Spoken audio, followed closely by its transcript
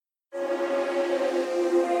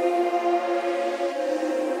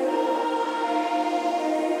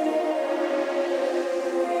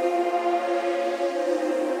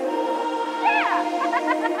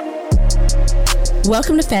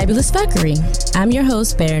Welcome to Fabulous Fuckery. I'm your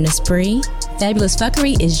host, Baroness Bree. Fabulous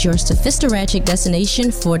Fuckery is your sophisticated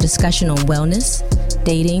destination for discussion on wellness,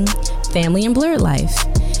 dating, family, and blurred life.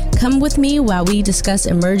 Come with me while we discuss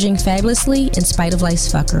emerging fabulously in spite of life's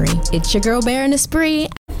fuckery. It's your girl, Baroness Bree.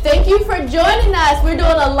 Thank you for joining us. We're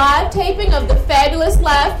doing a live taping of the Fabulous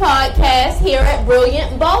Live podcast here at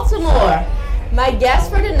Brilliant Baltimore. My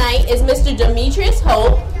guest for tonight is Mr. Demetrius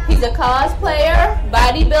Hope. He's a cosplayer,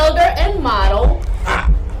 bodybuilder, and model.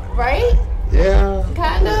 Right? Yeah.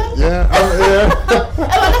 Kinda? Yeah. Am I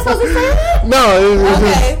not supposed to say that? No, it's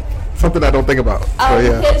Okay. just something I don't think about. So,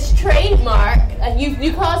 yeah. His trademark,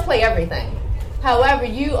 you cosplay everything. However,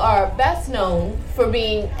 you are best known for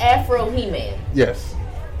being Afro He-Man. Yes.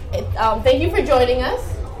 Thank you for joining us.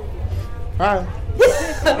 Hi.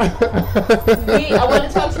 I want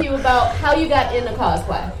to talk to you about how you got into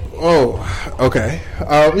cosplay. Oh, okay.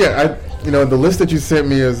 The list that you sent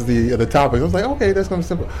me as the topics, I was like, okay, that's going to be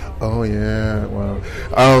simple. Oh, yeah, wow.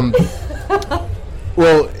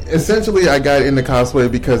 Well, essentially, I got into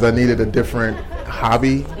cosplay because I needed a different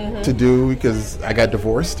hobby to do because I got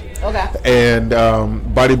divorced. Okay. And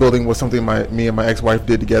bodybuilding was something me and my ex-wife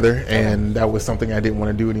did together, and that was something I didn't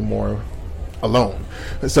want to do anymore alone.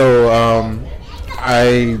 So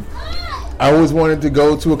I always wanted to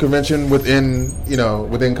go to a convention within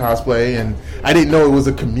cosplay, and I didn't know it was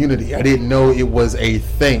a community. I didn't know it was a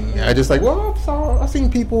thing. I just I've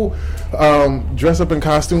seen people dress up in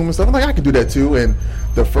costume and stuff. I'm like, I could do that too. And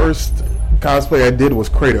the first cosplay I did was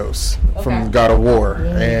Kratos from God of War,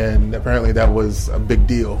 and apparently that was a big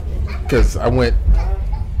deal because I went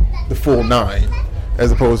the full 9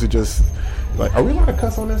 as opposed to just like, are we allowed to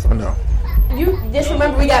cuss on this or no? You just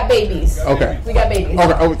remember we got babies. Okay. We got babies.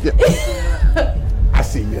 Okay. Oh, yeah. I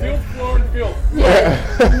see you.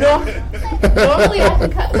 Normally I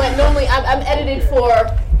can cut, but normally I'm edited for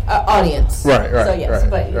audience. Right. So yes,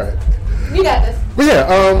 but you got this. But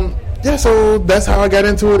yeah, so that's how I got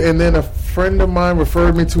into it, and then a friend of mine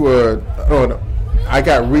referred me to I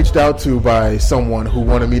got reached out to by someone who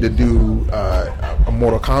wanted me to do a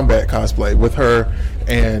Mortal Kombat cosplay with her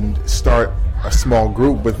and start a small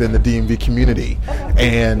group within the DMV community.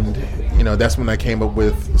 And that's when I came up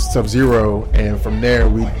with Sub-Zero, and from there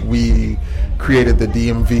we created the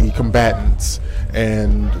DMV Combatants,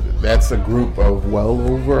 and that's a group of well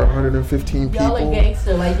over 115 people. Y'all are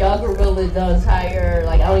gangster, like y'all gorilla the entire,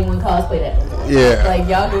 like I don't even cosplay that anymore. Yeah. Like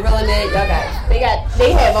y'all gorilla it,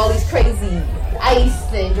 they have all these crazy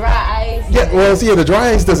ice and dry ice. Yeah, well, see, the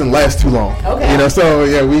dry ice doesn't last too long. Okay. So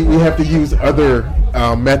yeah, we have to use other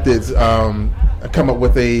methods. Come up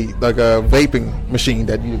with a vaping machine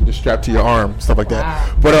that you just strap to your arm, stuff like that.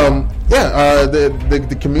 Wow. But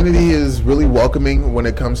the community is really welcoming when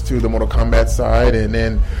it comes to the Mortal Kombat side, and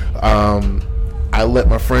then I let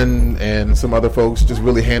my friend and some other folks just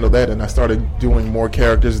really handle that, and I started doing more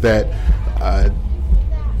characters that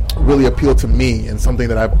really appeal to me and something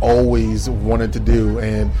that I've always wanted to do.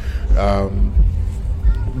 And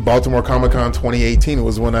Baltimore Comic Con 2018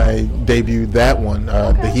 was when I debuted that one,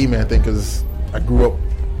 the He-Man thing, because I grew up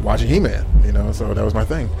watching He-Man, so that was my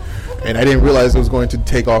thing. And I didn't realize it was going to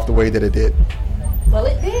take off the way that it did. Well,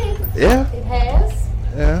 it did. Yeah. It has.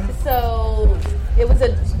 Yeah. So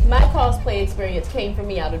my cosplay experience came from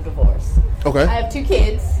me out of divorce. Okay. I have 2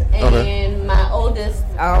 kids, and my oldest,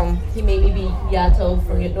 he made me be Yato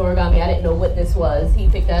from Noragami. I didn't know what this was. He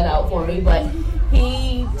picked that out for me, but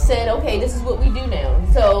he said, okay, this is what we do now.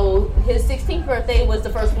 So his 16th birthday was the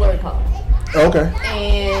first BlurredCon. Okay.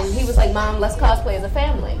 And he was like, Mom, let's cosplay as a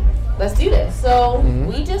family. Let's do this. So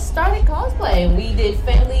we just started cosplaying. We did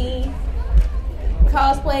family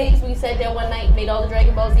cosplays. We sat there one night, made all the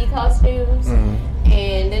Dragon Ball Z costumes.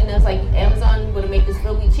 And then there's like, Amazon would have made this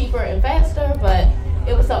really cheaper and faster, but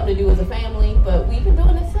it was something to do as a family. But we've been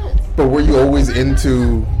doing this since. But were you always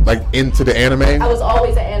into the anime? I was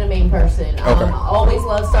always an anime person. Okay. I always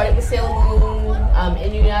loved, started with Sailor Moon,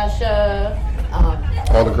 Inuyasha.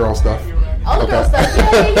 All the girl stuff. All the girl stuff.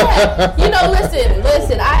 Yeah.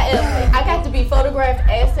 Listen. I got to be photographed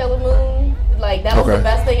as Sailor Moon. Like, that was the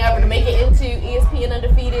best thing ever, to make it into ESPN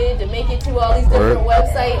Undefeated, to make it to all these different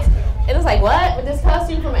websites. And it's like, what? With this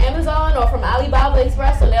costume from Amazon or from Alibaba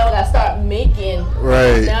Express? So now I got to start making.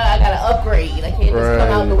 Right. Now I got to upgrade. I can't just come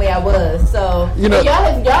out the way I was. So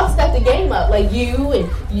y'all stepped the game up. Like you and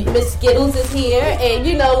Miss Skittles is here, and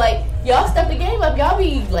y'all stepped the game up. Y'all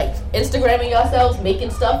be like Instagramming yourselves, making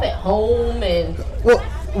stuff at home, and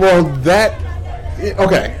well that.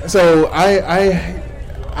 Okay, so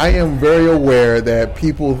I am very aware that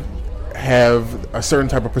people have a certain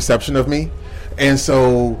type of perception of me, and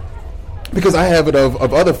so because I have it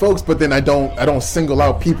of other folks, but then I don't single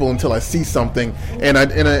out people until I see something, and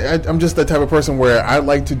I'm just the type of person where I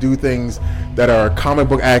like to do things that are comic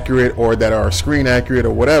book accurate or that are screen accurate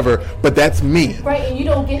or whatever, but that's me. Right, and you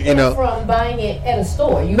don't get that from buying it at a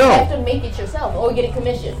store. You have to make it yourself or get it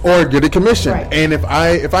commissioned. Right. And if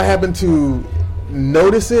I happen to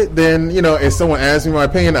notice it, then if someone asks me my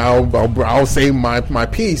opinion, I'll say my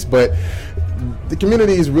piece, but the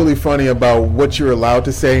community is really funny about what you're allowed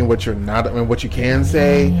to say and what you're not, and what you can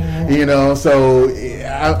say. So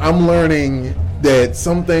I'm learning that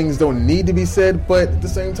some things don't need to be said, but at the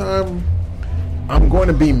same time, I'm going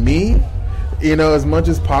to be me, as much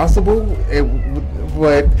as possible.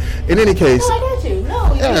 But in any case, I got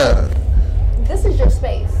you. This is your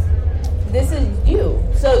space. This is you.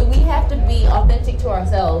 So we have to be authentic to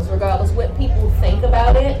ourselves, regardless what people think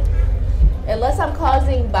about it. Unless I'm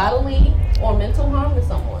causing bodily or mental harm to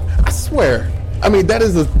someone. I swear. I mean, that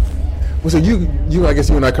is so you. I guess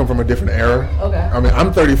you and I come from a different era. Okay. I mean,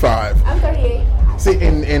 I'm 35. I'm 38. See,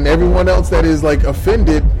 and everyone else that is like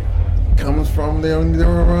offended comes from they're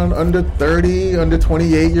around under 30, under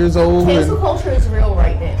 28 years old. Cancel culture is real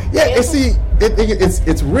right now. Yeah,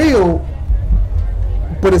 it's real,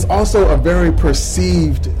 but it's also a very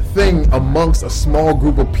perceived thing amongst a small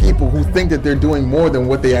group of people who think that they're doing more than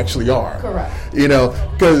what they actually are. Correct.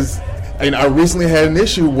 Because I recently had an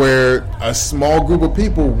issue where a small group of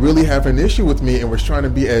people really have an issue with me and was trying to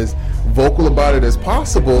be as vocal about it as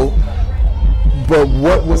possible. But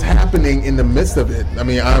what was happening in the midst of it? I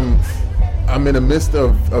mean, I'm in the midst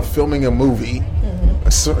of filming a movie,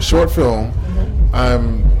 a short film.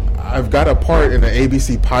 I've got a part in an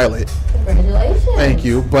ABC pilot. Congratulations. Thank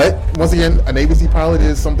you. But once again, an ABC pilot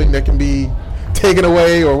is something that can be taken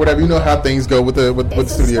away or whatever. You know how things go with the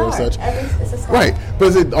studio and such. It's a start. Right.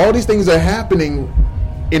 But all these things are happening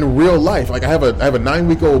in real life. Like I have a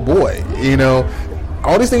 9-week-old boy.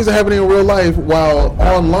 All these things are happening in real life, while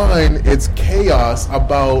online it's chaos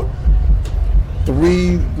about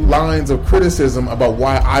 3 lines of criticism about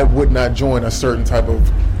why I would not join a certain type of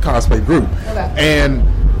cosplay group. Okay. And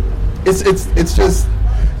it's just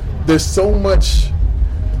there's so much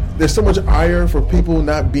ire for people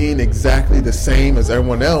not being exactly the same as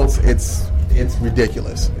everyone else. It's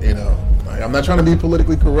ridiculous, Like, I'm not trying to be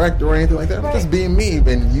politically correct or anything like that. I'm just being me,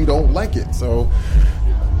 and you don't like it. So,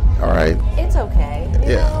 all right. It's okay.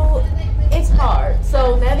 It's hard.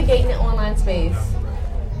 So navigating the online space,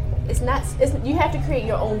 you have to create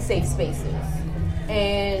your own safe spaces,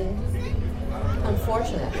 and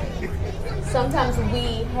unfortunately, sometimes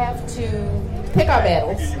we have to pick our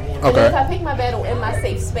battles. And if I pick my battle in my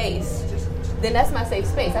safe space, then that's my safe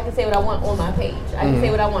space. I can say what I want on my page. I can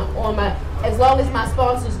say what I want on as long as my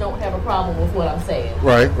sponsors don't have a problem with what I'm saying.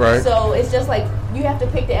 Right. So it's just like, you have to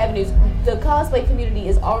pick the avenues. The cosplay community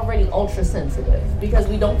is already ultra sensitive because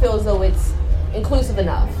we don't feel as though it's inclusive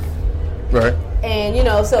enough. Right. And,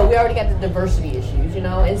 so we already got the diversity issues,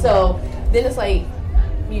 and so then it's like,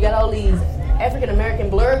 you got all these African-American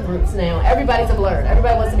blurred groups now. Everybody's a blurred.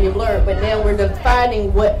 Everybody wants to be a blurred, but now we're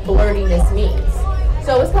defining what blurriness means.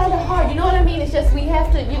 So it's kind of hard. You know what I mean? It's just we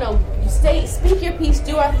have to, speak your piece,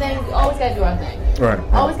 do our thing. We always got to do our thing. Right.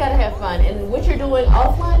 Always got to have fun. And what you're doing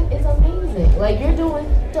offline is amazing. Like, you're doing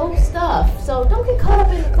dope stuff. So don't get caught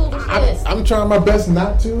up in the foolishness. I'm trying my best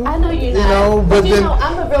not to. I know you're not. But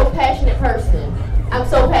I'm a real passionate person. I'm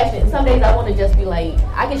so passionate. Some days I want to just be like,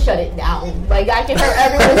 I can shut it down. Like, I can hurt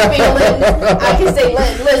everyone's feelings. I can say,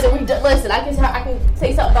 listen. I can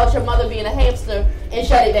say something about your mother being a hamster and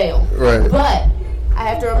shut it down. Right. But I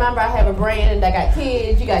have to remember I have a brand. I got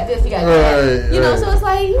kids. You got this. You got that. Right. So it's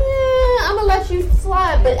like, I'm gonna let you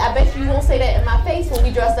slide. But I bet you won't say that in my face when we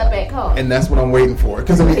dress up at con. And that's what I'm waiting for.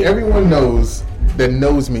 Because everyone knows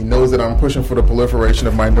that I'm pushing for the proliferation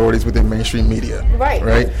of minorities within mainstream media. Right.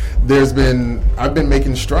 I've been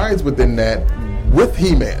making strides within that with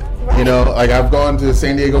He-Man. Right. Like I've gone to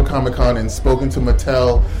San Diego Comic-Con and spoken to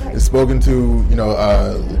Mattel and spoken to,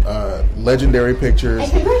 Legendary Pictures.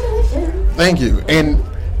 And congratulations. Thank you. And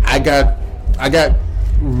I got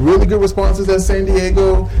really good responses at San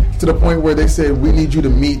Diego to the point where they said, we need you to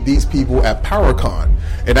meet these people at PowerCon.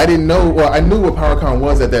 And I didn't know, I knew what PowerCon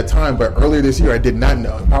was at that time, but earlier this year I did not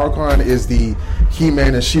know. PowerCon is the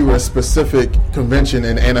He-Man and She-Ra specific convention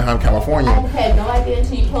in Anaheim, California. I had no idea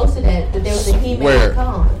until you posted that there was a He-Man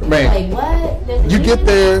con. Man, like, what? You get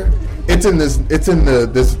there, it's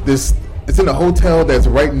in a hotel that's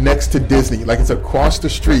right next to Disney. Like, it's across the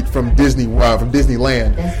street from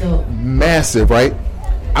Disneyland. That's dope. Massive, right?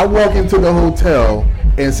 I walk into the hotel,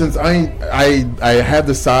 and since I have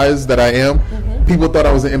the size that I am, people thought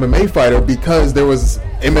I was an MMA fighter because there was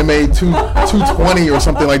MMA 220 or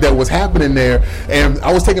something like that was happening there, and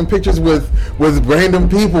I was taking pictures with random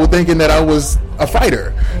people thinking that I was a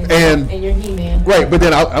fighter, and you're He-Man, right? But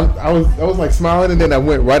then I was like smiling, and then I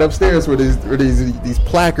went right upstairs where these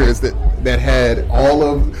placards that had all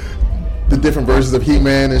of the different versions of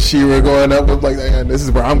He-Man and She-Ra going up. With like, this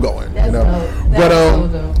is where I'm going, that's you know. Dope. But so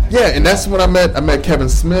dope. yeah, and that's when I met Kevin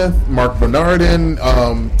Smith, Mark Bernardin,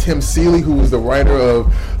 Tim Seeley, who was the writer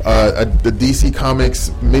of the DC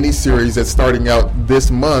Comics miniseries that's starting out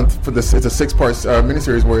this month. It's a 6-part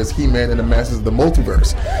miniseries where it's He-Man and the Masters of the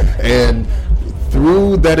Multiverse, and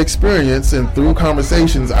through that experience and through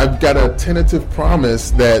conversations, I've got a tentative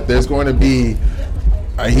promise that there's going to be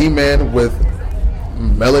a He-Man with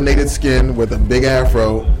melanated skin with a big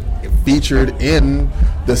afro featured in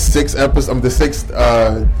the 6th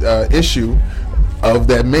issue of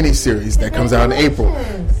that miniseries that comes out in April,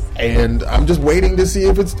 and I'm just waiting to see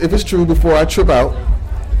if it's true before I trip out.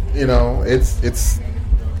 You know, it's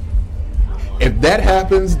if that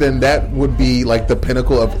happens, then that would be like the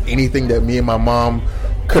pinnacle of anything that me and my mom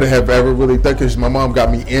could have ever really done, because my mom got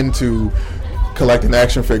me into collecting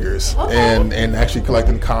action figures and actually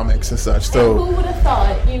collecting comics and such. So and who would have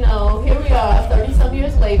thought, you know, here we are 30-some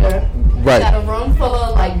years later, right, got a room full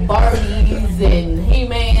of like Barbies and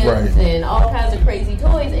He-Mans right, and all kinds of crazy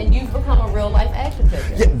toys, and you've become a real life action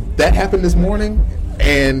figure. Yeah, that happened this morning,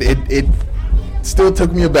 and it still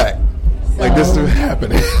took me aback. So, like, this is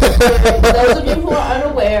happening. For those of you who are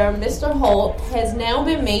unaware, Mr. Holt has now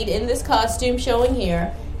been made in this costume showing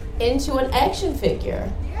here into an action figure.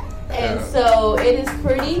 And so it is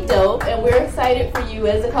pretty dope, and we're excited for you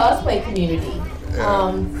as a cosplay community.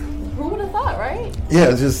 Who would have thought, right? Yeah,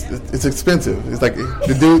 it's expensive. It's like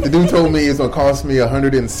the dude told me it's gonna cost me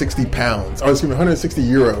 160 pounds, or excuse me, 160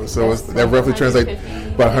 euros. So that roughly translates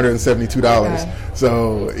about $172. Okay.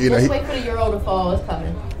 So you know, just wait for the euro to fall. It's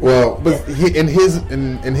coming. Well, but in his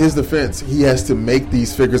defense, he has to make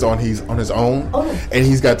these figures on his own, and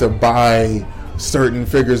he's got to buy certain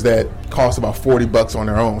figures that cost about $40 on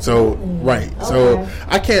their own. So right. Okay. So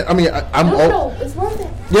I can't. I mean, no, it's worth it.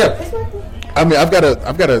 Yeah. It's worth it. I mean, I've got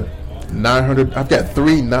 $3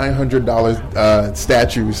 $900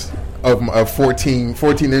 statues of 14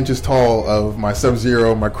 inches tall of my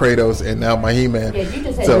Sub-Zero, my Kratos, and now my He-Man. Yeah, you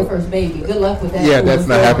just had your first baby. Good luck with that. Yeah, that's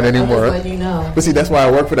not happening anymore. I'm just letting you know. But see, that's why I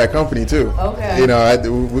work for that company too. Okay. You know,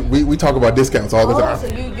 we talk about discounts all the time. So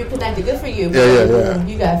you're connected. Good for you. Yeah.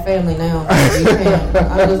 You got family now. I'm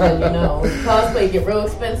just letting you know. Cosplay get real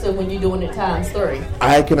expensive when you're doing it times 3.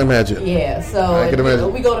 I can imagine. Yeah. So I can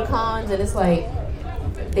imagine. We go to cons and it's like,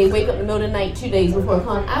 they wake up in the middle of the night 2 days before a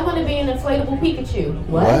con. I want to be an inflatable Pikachu.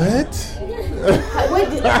 What? What?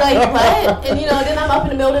 And you know, then I'm up in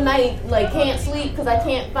the middle of the night, like can't sleep because I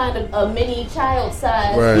can't find a mini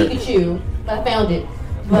child-sized Pikachu. But I found it.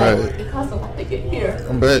 But it costs a lot to get here.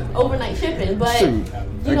 Overnight shipping. But you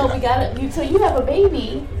know, so you have a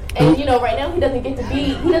baby. And you know, right now he doesn't get to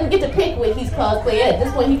pick what he's cosplay at. At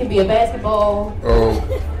this point, he can be a basketball. Oh,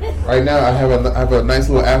 right now I have a nice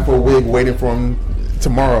little Afro wig waiting for him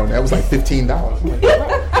tomorrow, and that was like $15.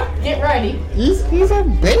 Get ready. He's a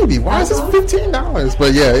baby. Why is this $15?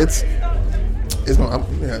 But yeah, it's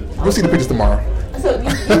we'll see the pictures tomorrow. So you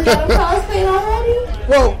got a cosplay already?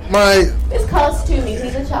 Well, it's costuming.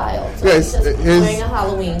 He's a child. So yes, he's just wearing a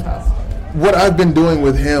Halloween costume. What I've been doing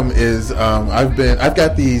with him is I've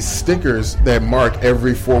got these stickers that mark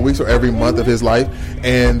every 4 weeks or every month of his life,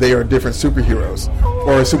 and they are different superheroes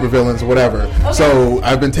or supervillains or whatever. Okay. So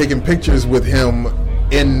I've been taking pictures with him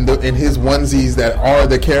in his onesies that are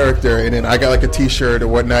the character, and then I got like a T-shirt or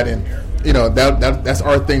whatnot, and you know that's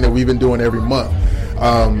our thing that we've been doing every month.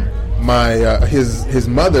 His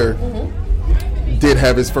mother did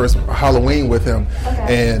have his first Halloween with him,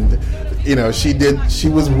 and you know she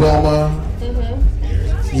was Wilma,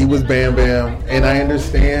 he was Bam Bam, and I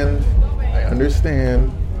understand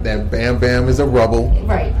that Bam Bam is a Rubble,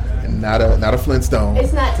 right? And not a Flintstone.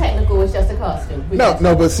 It's not technical, it's just a costume. No,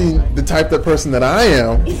 but see, the type of person that I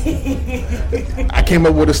am, I came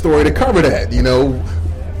up with a story to cover that. You know,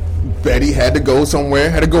 Betty had to go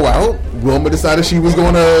somewhere, had to go out. Wilma decided she was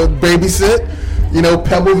going to babysit. You know,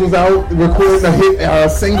 Pebbles was out recording a hit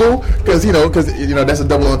single because that's a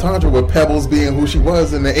double entendre with Pebbles being who she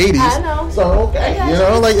was in the 80s. I know. So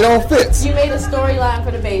like it all fits. You made a storyline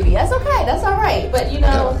for the baby. That's okay. That's all right. But you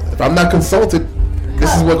know, if I'm not consulted,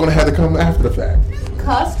 this is what's going to have to come after the fact.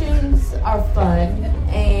 Costumes are fun,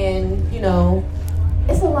 and you know,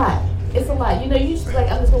 it's a lot. It's a lot. You know, you just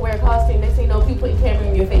like, I'm just gonna wear a costume. Next thing you know, people put your camera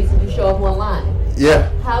in your face and you show up online. Yeah.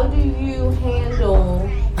 How do you handle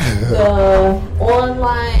the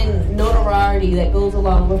online notoriety that goes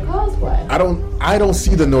along with cosplay? I don't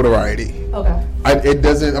see the notoriety. Okay. It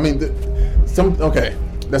doesn't. I mean, okay,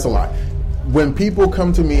 that's a lot. When people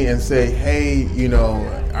come to me and say, "Hey,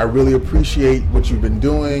 I really appreciate what you've been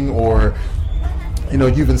doing," or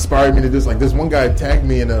you've inspired me to do this. Like this one guy tagged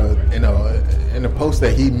me in a post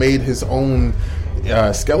that he made his own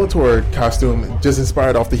Skeletor costume, just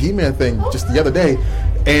inspired off the He-Man thing just the other day,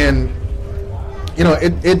 and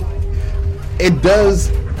it does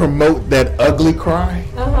promote that ugly cry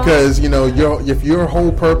because if your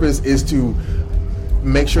whole purpose is to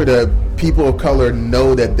make sure that people of color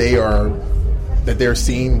know that they're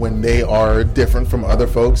seen when they are different from other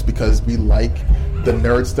folks because we like the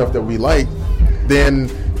nerd stuff that we like, then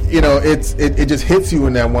it just hits you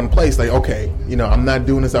in that one place. Like, okay, I'm not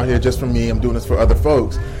doing this out here just for me. I'm doing this for other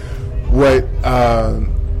folks. What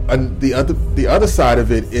the other side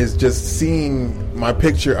of it is just seeing my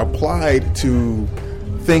picture applied to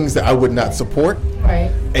things that I would not support.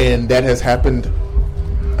 Right. And that has happened,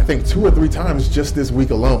 I think, 2 or 3 times just this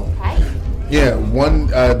week alone. Right. Yeah. One,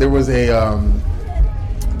 there was a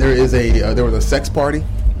sex party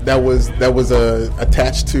that was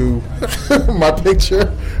attached to my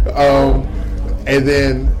picture, and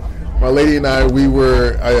then my lady and I, we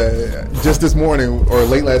were just this morning or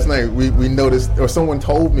late last night, we noticed, or someone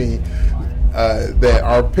told me that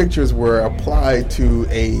our pictures were applied to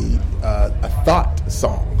a thought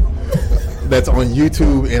song that's on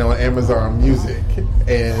YouTube and on Amazon Music,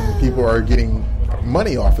 and people are getting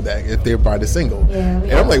money off of that if they buy the single. Yeah,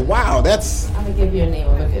 and I'm like, wow, that's. I'm gonna give you a name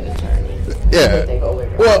of a good attorney. Yeah.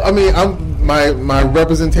 Well, I mean, my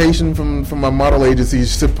representation from my model agency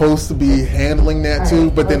is supposed to be handling that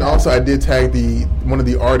too, but then also I did tag one of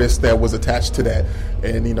the artists that was attached to that,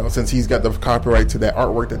 and since he's got the copyright to that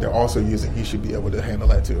artwork that they're also using, he should be able to handle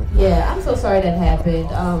that too. Yeah, I'm so sorry that happened.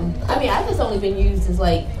 I mean, I've just only been used as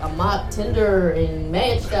like a mock Tinder and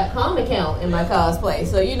Match.com account in my cosplay,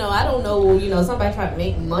 so I don't know, somebody trying to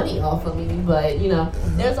make money off of me, but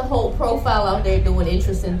there's a whole profile out there doing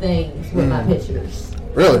interesting things with my pictures.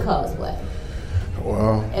 Really? Cosplay.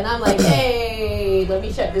 Wow. And I'm like, hey, let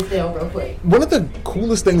me shut this down real quick. One of the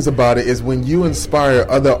coolest things about it is when you inspire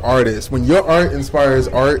other artists. When your art inspires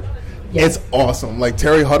art, it's awesome. Like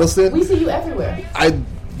Terry Huddleston. We see you everywhere.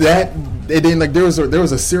 There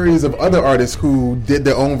was a series of other artists who did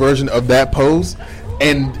their own version of that pose,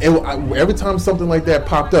 and every time something like that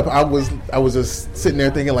popped up, I was just sitting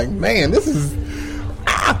there thinking like, man, this is.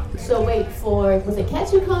 So wait was it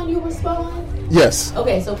Katsucon you were Spawn? Yes.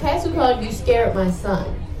 Okay, so Katsucon, you scared my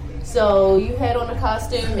son. So you had on a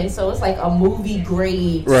costume, and so it's like a movie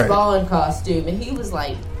grade Spawn costume, and he was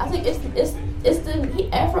like, I think it's the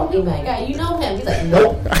Afro He-Man guy. You know him? He's like,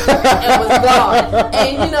 nope, and was gone.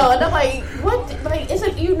 And and I'm like, what? Like, it's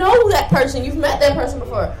like that person, you've met that person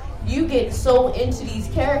before. You get so into these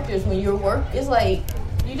characters when your work is like.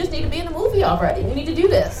 You just need to be in the movie already. We need to do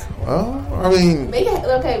this. Well, I mean, we're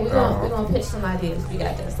gonna pitch some ideas. We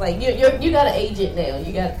got this. Like you got an agent now.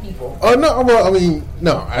 You got people. Oh no! Well, I mean,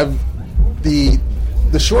 no. The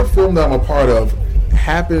short film that I'm a part of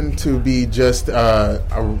happened to be just the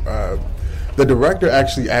director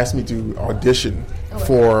actually asked me to audition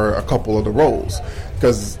for a couple of the roles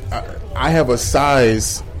because I have a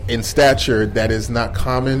size in stature that is not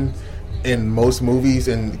common in most movies,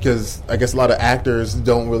 and because I guess a lot of actors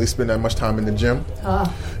don't really spend that much time in the gym,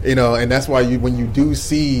 and that's why when you do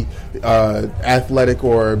see athletic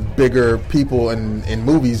or bigger people in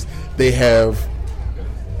movies, they have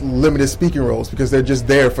limited speaking roles because they're just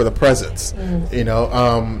there for the presence,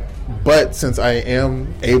 but since I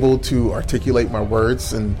am able to articulate my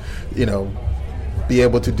words and be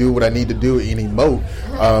able to do what I need to do and emote,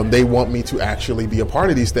 they want me to actually be a part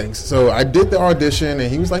of these things. So I did the audition, and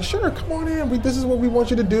he was like, sure, come on in, this is what we want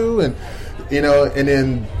you to do. And and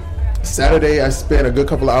then Saturday I spent a good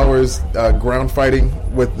couple of hours ground fighting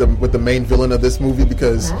with the main villain of this movie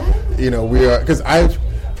because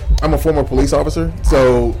I'm a former police officer,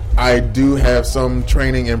 so I do have some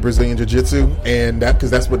training in Brazilian Jiu-Jitsu, and because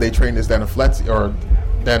that's what they train us down in Flexi or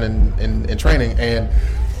down in training. And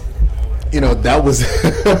that was.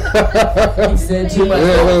 He said too much.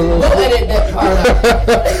 We'll edit that part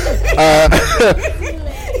out.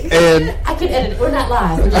 And I can edit it. We're not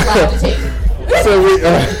live. We're just live to tape. So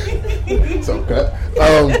so cut.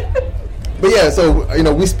 But yeah, so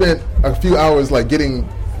we spent a few hours getting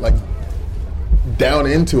down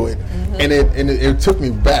into it, and it took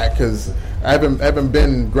me back because I haven't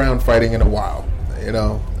been ground fighting in a while,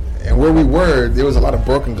 And where we were, there was a lot of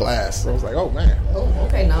broken glass. So I was like, oh, man. Oh,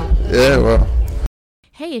 okay, now. Yeah, well.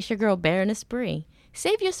 Hey, it's your girl, Baroness Bree.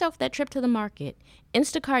 Save yourself that trip to the market.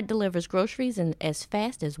 Instacart delivers groceries in as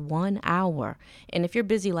fast as 1 hour. And if you're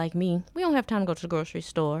busy like me, we don't have time to go to the grocery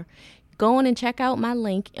store. Go on and check out my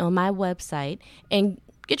link on my website and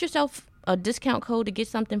get yourself a discount code to get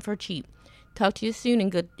something for cheap. Talk to you soon and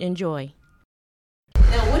good enjoy.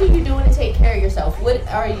 Now, what are you doing to take care of yourself? What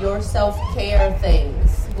are your self-care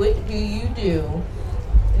things? What do you do?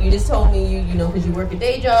 You just told me you know, because you work a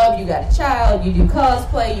day job, you got a child, you do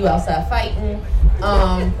cosplay, you outside fighting.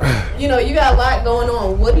 You know, you got a lot going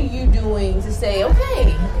on. What are you doing to say,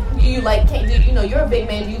 okay, you like, you know, you're a big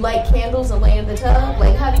man. Do you like candles and lay in the tub?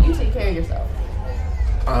 Like, how do you take care of yourself?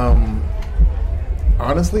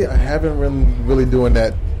 Honestly, I haven't really doing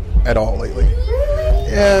that at all lately.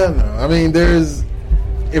 Yeah, no. I mean,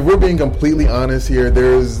 if we're being completely honest here,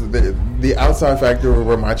 there's the outside factor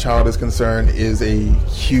where my child is concerned is a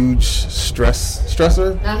huge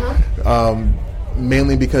stressor.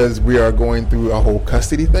 Mainly because we are going through a whole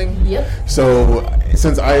custody thing. Yep. So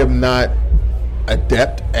since I am not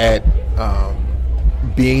adept at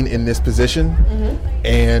being in this position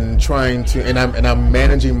and trying to, and I'm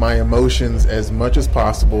managing my emotions as much as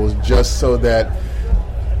possible, just so that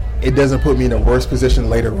it doesn't put me in a worse position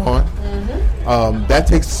later on. That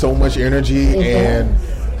takes so much energy, and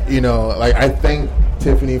you know, like, I thank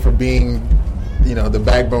Tiffany for being, you know, having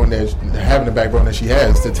the backbone that she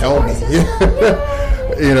has to tell me,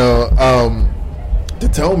 you know, to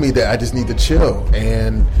tell me that I just need to chill.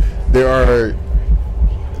 And there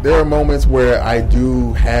are moments where I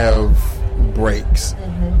do have breaks,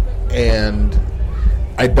 and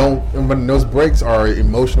I don't. When those breaks are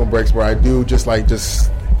emotional breaks, where I do just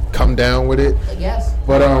come down with it. Yes.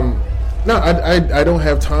 But no, I don't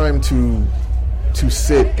have time to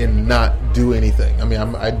sit and not do anything. I mean,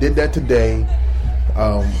 I did that today.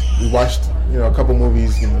 We watched, you know, a couple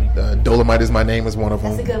movies. You know, Dolomite Is My Name is one of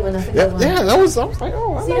them. That's a good one. Yeah, I was like,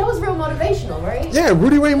 oh. See, that was real motivational, right? Yeah,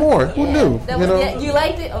 Rudy Ray Moore. Who knew? You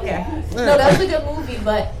liked it? Okay. Yeah. No, that was a good movie.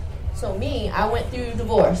 But so I went through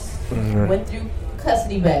divorce, went through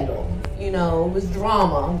custody battle. You know, it was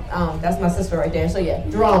drama. That's my sister right there. So yeah,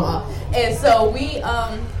 drama. And so we,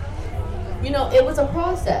 you know, it was a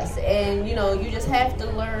process, and you know, you just have to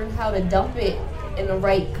learn how to dump it in the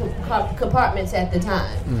right compartments at the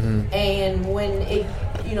time. And when it,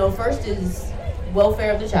 you know, first is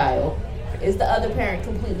welfare of the child. Is the other parent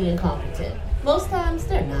completely incompetent? Most times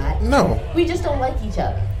they're not. No. We just don't like each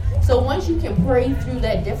other. So once you can pray through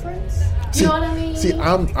that difference, you know what I mean? See,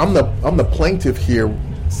 I'm the plaintiff here,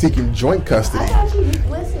 seeking joint custody. I got you.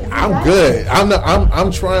 Listen, I'm good.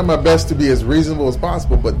 I'm trying my best to be as reasonable as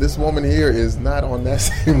possible, but this woman here is not on that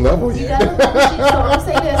same level You yet. gotta look, so I'm gonna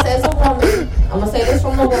say this as a woman. I'm gonna say this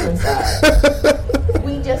from the woman's side.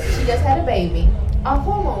 She just had a baby. Our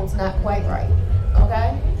hormones not quite right.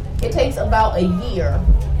 Okay? It takes about a year.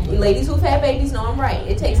 Ladies who've had babies know I'm right.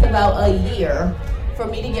 It takes about a year for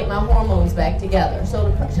me to get my hormones back together. So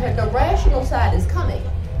the rational side is coming,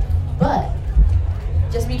 but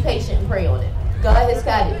just be patient and pray on it. God has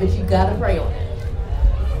got it, but you gotta pray on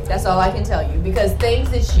it. That's all I can tell you, because things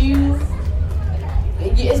that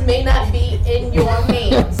it may not be in your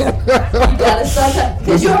hands. You gotta start,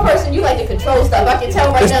 because you're a person, you like to control stuff. I can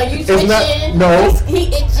tell right now you twitching. He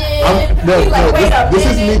itching. This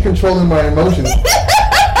is me controlling my emotions.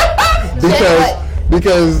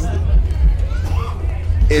 because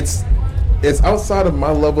it's outside of my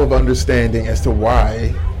level of understanding as to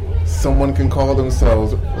why someone can call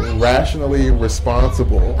themselves rationally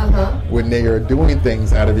responsible when they are doing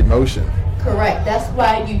things out of emotion. Correct. That's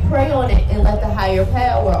why you pray on it and let the higher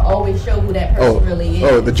power always show who that person really is.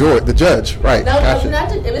 Oh, the judge, right? No, gotcha.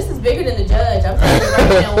 This is bigger than the judge. I'm telling you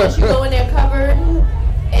right now. Once you go in there covered,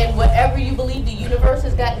 and whatever you believe the universe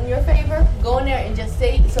has got in your favor, go in there and just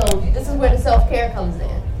say. So this is where the self-care comes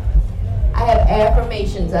in. I have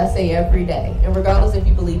affirmations I say every day, and regardless if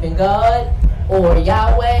you believe in God or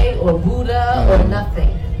Yahweh or Buddha or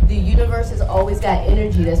nothing, the universe has always got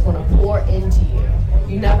energy that's going to pour into you.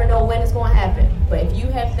 You never know when it's going to happen. But if you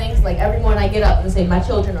have things like every morning I get up and say my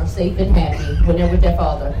children are safe and happy when they're with their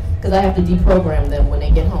father, because I have to deprogram them when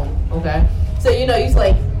they get home, okay? So, you know, you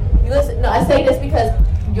listen, no, I say this because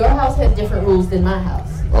your house has different rules than my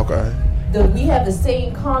house. Okay. We have the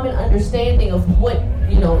same common understanding of what,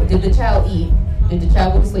 you know, did the child eat? Did the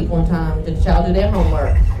child go to sleep on time? Did the child do their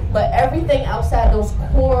homework? But everything outside those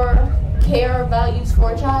core care values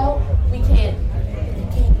for a child, we can't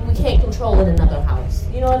control in another house.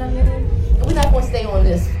 You know what I mean? And we're not going to stay on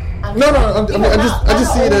this. I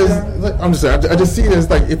just see it as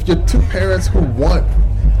like if you're two parents who want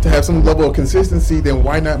to have some level of consistency, then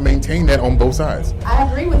why not maintain that on both sides? I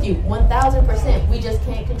agree with you 1,000%. We just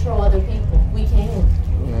can't control other people. We can't.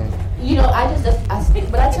 You know, I speak,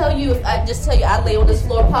 but I tell you, I lay on this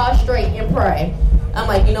floor, paw straight, and pray. I'm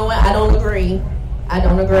like, you know what? I don't agree.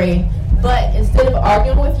 But instead of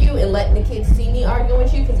arguing with you and letting the kids see me arguing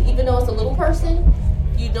with you, because even though it's a little person,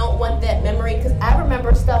 you don't want that memory. Because I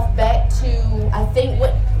remember stuff back to, I think,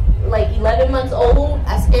 11 months old,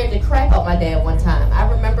 I scared the crap out my dad one time. I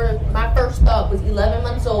remember my first thought was 11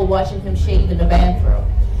 months old watching him shave in the bathroom.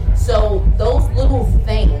 So those little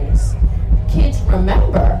things, kids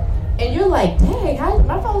remember. And you're like, dang,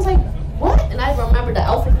 my father was like, what? And I remember the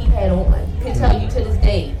outfit he had on. Can tell you to this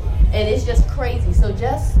day. And it's just crazy. So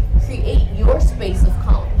just create your space of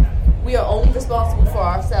calm. We are only responsible for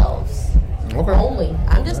ourselves. Okay. Only.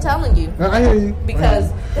 I'm just telling you. I hear you.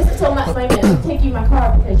 Because this is so much. Wait a minute. Take you my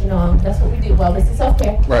car because, you know, that's what we do. Well, this is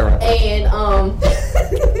self-care. Right. And,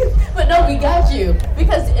 but no, we got you.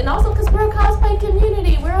 And also because we're a cosplay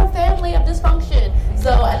community. We're a family of dysfunction.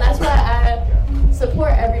 So, and that's why I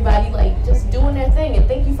support everybody, like, just doing their thing. And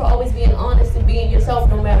thank you for always being honest and being yourself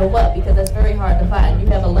no matter what, because that's very hard to find. You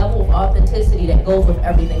have a level of authenticity that goes with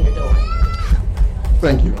everything you're doing.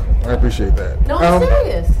 Thank you. I appreciate that. No, I'm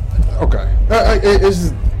serious. Okay. It's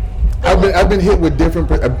just, I've been hit with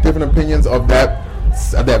different opinions of that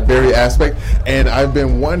very aspect, and I've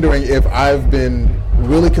been wondering if I've been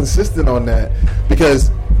really consistent on that,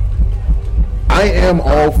 because I am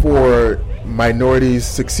all for minorities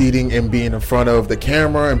succeeding and being in front of the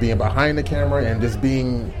camera and being behind the camera and just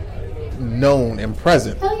being known and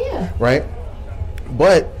present. Hell yeah. Right?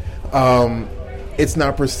 But it's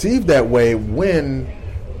not perceived that way when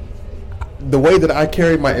the way that I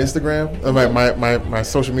carry my Instagram, my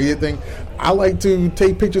social media thing, I like to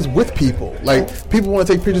take pictures with people. Like, people want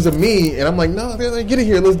to take pictures of me, and I'm like, no, get it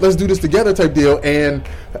here, let's do this together type deal. And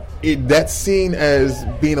that's seen as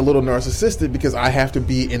being a little narcissistic because I have to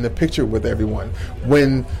be in the picture with everyone.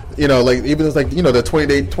 When, you know, like, even it's like, you know, the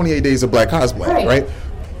 28 days of Black cosplay, right?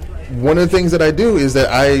 One of the things that I do is that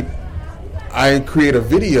I create a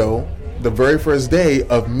video the very first day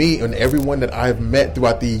of me and everyone that I've met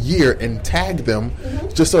throughout the year and tag them,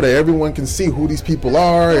 just so that everyone can see who these people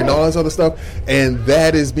are and all this other stuff. And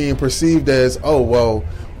that is being perceived as, oh, well,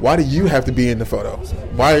 why do you have to be in the photos?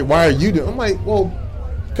 Why are you doing? I'm like, well,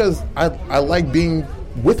 because I like being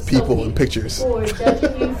with people in pictures. So people are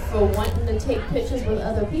judging you for wanting to take pictures with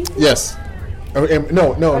other people? Yes.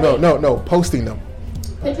 No. Posting them.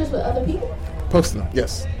 Pictures with other people? Posting them,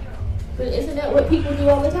 yes. But isn't that what people do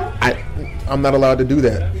all the time? I'm not allowed to do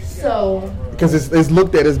that. So because it's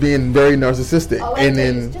looked at as being very narcissistic. And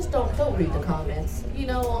then just don't read the comments. You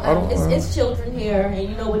know, it's children here, and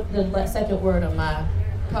you know what the second word of my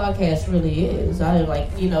podcast really is. I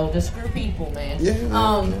just screw people, man.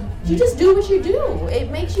 Yeah. You just do what you do.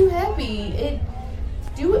 It makes you happy.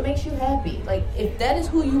 Do what makes you happy. Like, if that is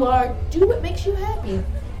who you are, do what makes you happy.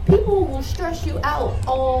 People will stress you out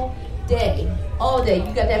all day.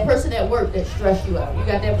 You got that person at work that stress you out. You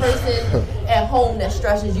got that person at home that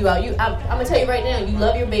stresses you out. I'm gonna tell you right now, you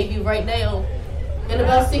love your baby right now. In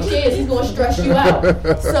about 6 years, he's gonna stress you out.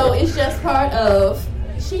 So it's just part of.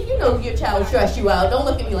 You know your child will stress you out. Don't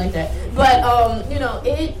look at me like that. But I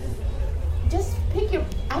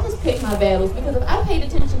just pick my battles, because if I paid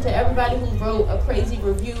attention to everybody who wrote a crazy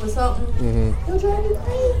review or something, it'll drive me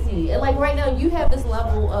crazy. And like right now, you have this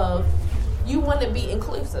level of you want to be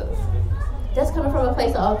inclusive. That's coming from a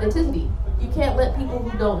place of authenticity. You can't let people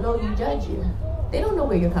who don't know you judge you. They don't know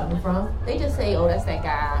where you're coming from. They just say, oh, that's that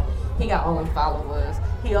guy. He got all them followers.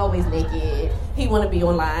 He always naked. He want to be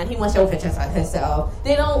online. He wants to show pictures of himself.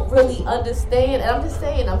 They don't really understand. And I'm just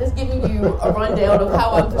saying, I'm just giving you a rundown of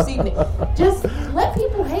how I'm perceiving it. Just let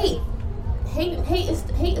people hate.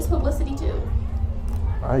 Hate is publicity too.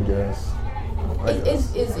 I guess.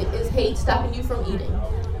 Is hate stopping you from eating?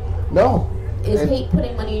 No. Is hate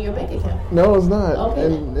putting money in your bank account? No, it's not. Okay.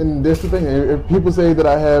 And that's the thing. If people say that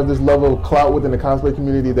I have this level of clout within the cosplay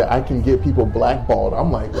community that I can get people blackballed,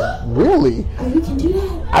 I'm like, really? Oh, you can do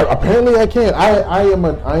that? Apparently, I can.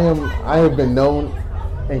 I have been known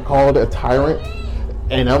and called a tyrant,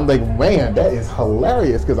 and I'm like, man, that is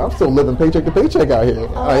hilarious, because I'm still living paycheck to paycheck out here.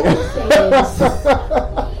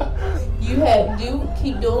 You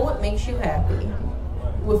keep doing what makes you happy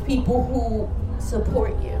with people who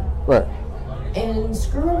support you. Right. And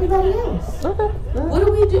screw everybody else. Okay. What do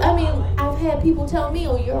we do? I mean, I've had people tell me,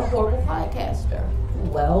 oh, you're a horrible podcaster.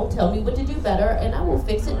 Well, tell me what to do better, and I will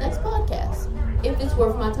fix it next podcast if it's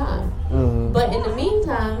worth my time. Mm-hmm. But in the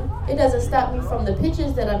meantime, it doesn't stop me from the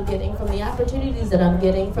pitches that I'm getting, from the opportunities that I'm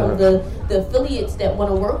getting, from the affiliates that want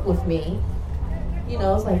to work with me. you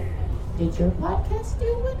know, it's like, did your podcast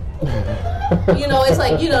deal with it? You know, it's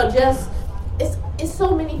like, you know, just, it's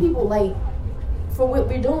so many people, like, for what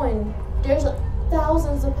we're doing, there's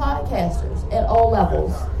thousands of podcasters at all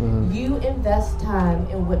levels. You invest time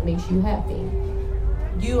in what makes you happy.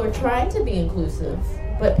 You are trying to be inclusive,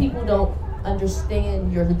 but people don't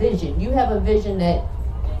understand your vision. You have a vision that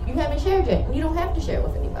you haven't shared yet. You don't have to share it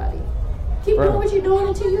with anybody. Keep doing what you're doing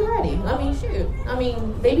until you're ready. I mean, shoot. I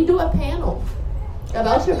mean, maybe do a panel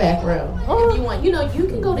about your background if you want. You know, you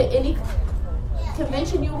can go to any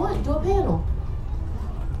convention you want, do a panel.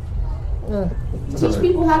 Teach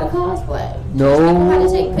people how to cosplay. Teach people how to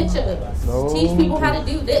take pictures. Teach people how to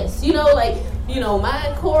do this. You know, like, you know,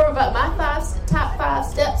 my core about my top 5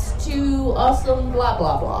 steps to awesome blah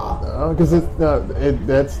blah blah. Because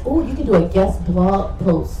that's. Oh, you can do a guest blog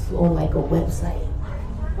post on like a website.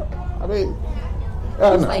 I mean,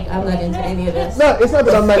 it's like I'm not into any of this. No, it's not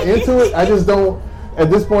that I'm not into it. I just don't. At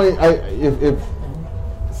this point,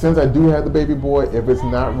 since I do have the baby boy, if it's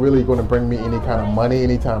not really going to bring me any kind of money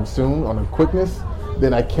anytime soon on a quickness,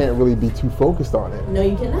 then I can't really be too focused on it. No,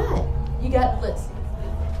 you cannot. You got, listen.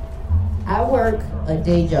 I work a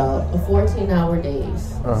day job, a 14-hour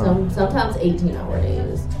days, sometimes 18-hour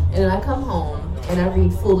days, and then I come home and I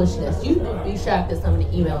read foolishness. You would be shocked at some of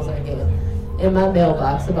the emails I get in my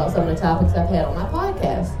mailbox about some of the topics I've had on my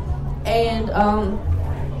podcast. And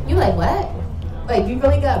you're like, what? Like, you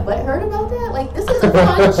really got butthurt about that? Like, this is a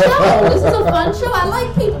fun show. This is a fun show. I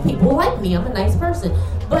like people. People like me. I'm a nice person.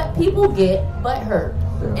 But people get butthurt.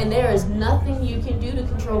 Yeah. And there is nothing you can do to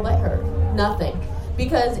control butthurt. Nothing.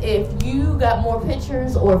 Because if you got more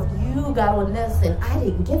pictures or if you got on this and I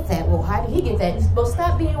didn't get that, well, how did he get that? Well,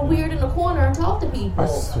 stop being weird in the corner and talk to people. I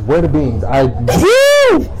swear to beans.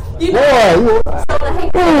 You know, so I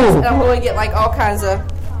hate this. I'm going to get like all kinds of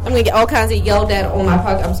yelled at on my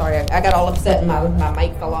podcast. I'm sorry, I got all upset and my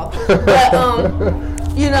mic fell off. But,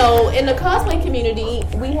 you know, in the cosplay community,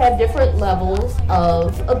 we have different levels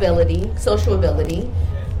of ability, social ability,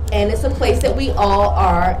 and it's a place that we all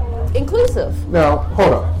are inclusive. Now,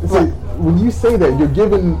 hold on. See, when you say that, you're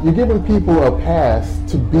giving people a pass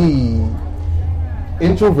to be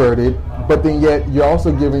introverted, but then yet you're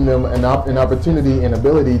also giving them an opportunity and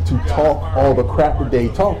ability to talk all the crap that they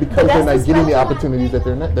talk because they're not getting the opportunities that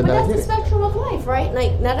they're not getting. That's the spectrum of life, right?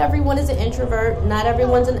 Like, not everyone is an introvert, not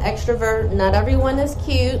everyone's an extrovert, not everyone is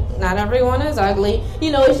cute, not everyone is ugly.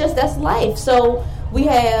 You know, it's just, that's life. So we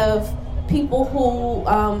have people who,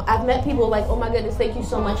 I've met people like, oh my goodness, thank you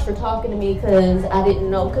so much for talking to me because I didn't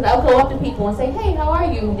know, because I'll go up to people and say, hey, how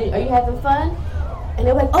are you? Are you having fun? And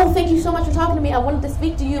they're like, oh, thank you so much for talking to me. I wanted to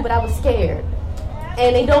speak to you, but I was scared.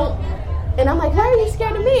 And they don't, and I'm like, how are you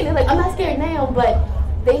scared of me? And they're like, I'm not scared now, but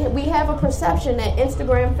we have a perception that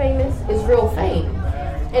Instagram famous is real fame.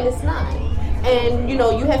 And it's not. And, you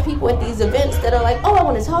know, you have people at these events that are like, oh, I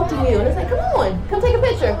want to talk to you. And it's like, come on, come take a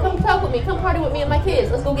picture. Come talk with me. Come party with me and my kids.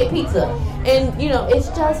 Let's go get pizza. And, you know, it's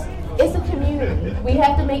a community. We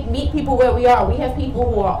have to meet people where we are. We have people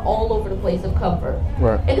who are all over the place of comfort.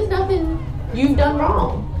 Right. And it's nothing you've done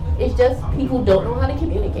wrong. It's just people don't know how to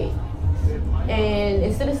communicate. And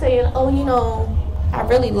instead of saying, oh, you know, I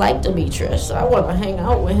really like Demetrius, so I want to hang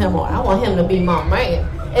out with him, or I want him to be my man.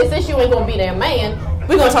 And since you ain't going to be their man,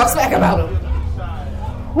 we're going to talk smack about him.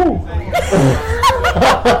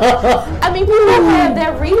 I mean, people have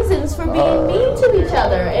their reasons for being mean to each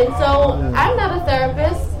other. And so I'm not a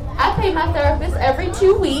therapist. I pay my therapist every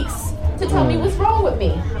 2 weeks to tell me what's wrong with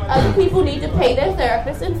me. Other people need to pay their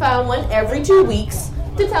therapist and find one every 2 weeks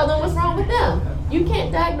to tell them what's wrong with them. You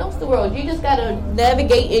can't diagnose the world. You just got to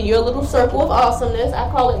navigate in your little circle of awesomeness. I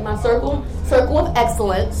call it my circle of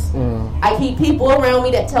excellence. I keep people around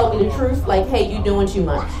me that tell me the truth, like, hey, you're doing too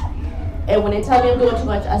much. And when they tell me I'm doing too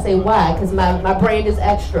much, I say, why? Because my brand is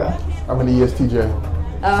extra. I'm an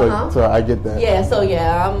ESTJ. So I get that. Yeah,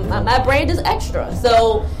 my brand is extra.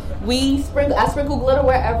 So I sprinkle glitter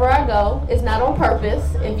wherever I go. It's not on purpose.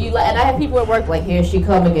 And I have people at work like, here she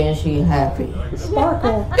come again, she happy.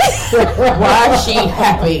 Sparkle. Why is she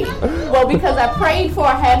happy? Well, because I prayed for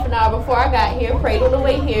a half an hour before I got here, prayed on the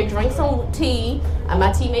way here, drank some tea.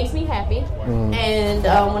 My tea makes me happy. And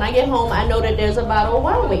when I get home, I know that there's a bottle of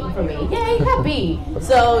wine waiting for me. Yay, happy.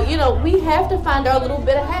 So, you know, we have to find our little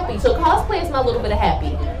bit of happy. So cosplay is my little bit of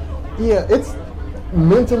happy. Yeah,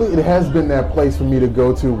 mentally, it has been that place for me to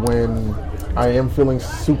go to when I am feeling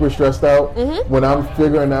super stressed out. When I'm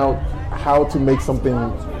figuring out how to make something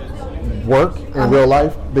work in real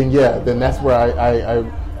life, then that's where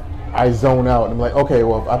I zone out and I'm like, okay,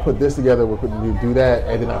 well, if I put this together, we'll do that,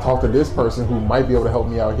 and then I talk to this person who might be able to help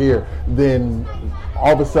me out here, then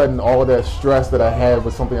all of a sudden, all of that stress that I had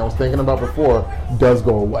with something I was thinking about before does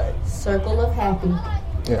go away. Circle of happy.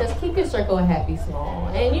 Yeah. Just keep your circle of happy small.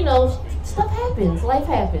 And, you know, stuff happens. Life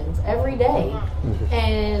happens every day.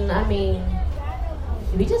 And, I mean,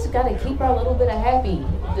 we just got to keep our little bit of happy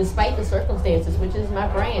despite the circumstances, which is my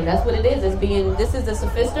brand. That's what it is. This is the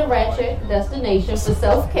Sophista Ratchet destination for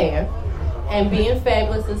self-care and being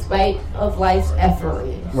fabulous in spite of life's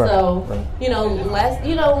effery. Right, So, right. you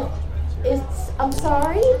know, I'm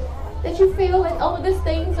sorry that you feel like, oh, these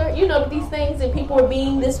things and people are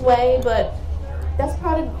being this way, but that's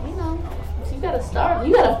part of, you know, so you got to start.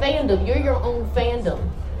 You got a fandom. You're your own fandom.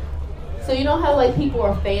 So you know how, like, people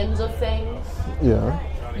are fans of things? Yeah.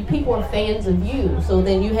 People are fans of you. So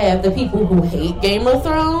then you have the people who hate Game of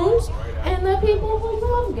Thrones and the people who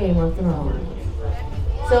love Game of Thrones.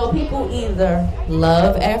 So people either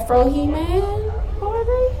love Afro He-Man or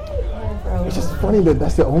they hate Afro. It's just funny that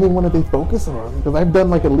that's the only one that they focus on, because I've done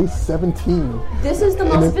like at least 17. This is the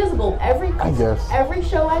most visible. Every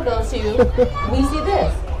show I go to, we see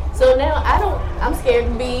this. So now I'm scared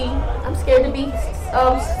to be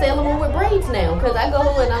Sailor Moon with braids now, because I go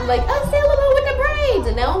and I'm like, oh, Sailor Moon with the braids,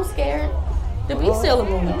 and now I'm scared to be Sailor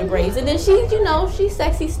Moon with the braids. And then she's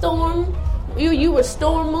sexy Storm. You were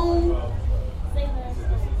Storm Moon,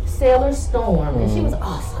 Sailor Storm, and she was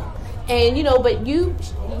awesome. And but you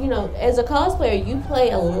as a cosplayer,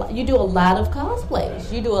 you do a lot of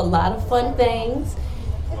cosplays. You do a lot of fun things.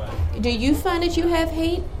 Do you find that you have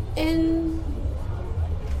hate in?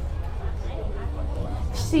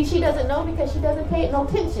 See, she doesn't know because she doesn't pay it no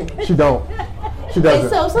attention. She doesn't. And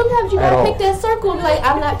so sometimes you gotta pick that circle and be like,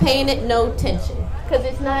 I'm not paying it no attention because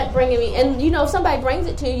it's not bringing me. And if somebody brings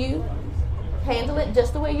it to you, handle it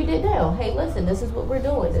just the way you did now. Hey, listen, this is what we're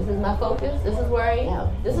doing. This is my focus. This is where I am.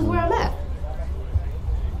 This is where I'm at.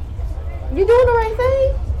 You doing the right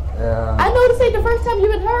thing? Yeah. I know this ain't the first time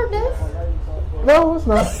you had heard this. No, it's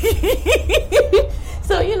not.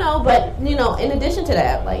 So, but, in addition to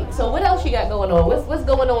that, so what else you got going on? What's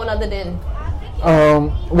going on other than...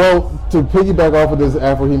 Well, to piggyback off of this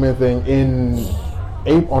Afro He-Man thing,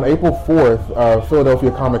 on April 4th,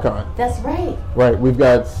 Philadelphia Comic Con. That's right. Right, we've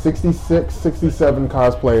got 67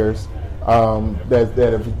 cosplayers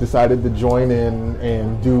that have decided to join in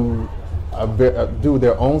and do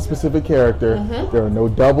their own specific character. Mm-hmm. There are no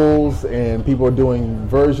doubles, and people are doing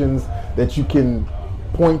versions that you can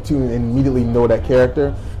point to and immediately know that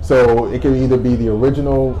character. So it can either be the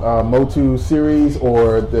original Motu series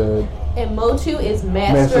or the... And Motu is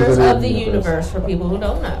Masters of the Universe, for people who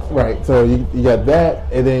don't know. Right, so you got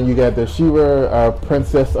that, and then you got the She-Ra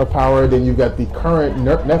Princess of Power, then you got the current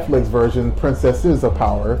Netflix version, Princesses of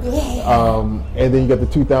Power. Yeah. And then you got the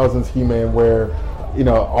 2000s He-Man where,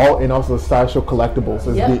 and also Sideshow Collectibles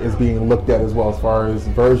is being looked at as well as far as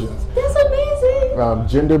versions. That's amazing.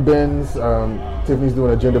 Gender bends, Tiffany's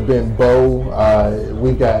doing a gender bend bow.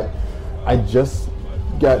 I just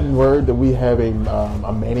gotten word that we have a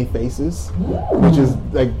Manny Faces, which is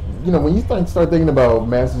like, when you start thinking about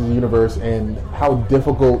Masters of the Universe and how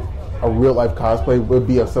difficult a real life cosplay would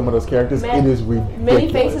be of some of those characters, it is ridiculous.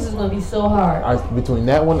 Manny Faces is going to be so hard. Between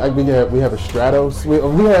that one, we have a Stratos.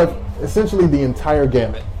 We have essentially the entire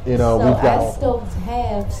gamut. I still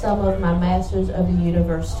have some of my Masters of the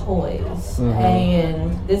Universe toys,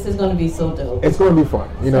 and this is going to be so dope. It's going to be fun.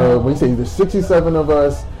 When you say there's 67 of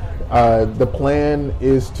us, the plan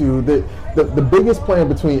is to the biggest plan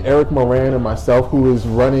between Eric Moran and myself, who is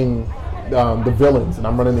running the villains, and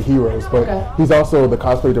I'm running the heroes, but he's also the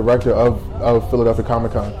cosplay director of Philadelphia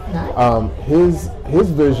Comic Con. Nice. His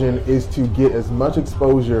vision is to get as much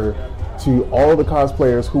exposure to all the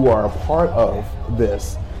cosplayers who are a part of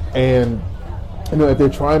this, and if they're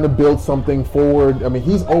trying to build something forward. I mean,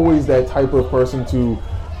 he's always that type of person to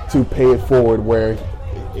pay it forward, where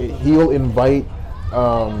he'll invite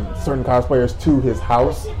certain cosplayers to his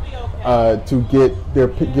house to get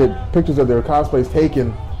pictures of their cosplays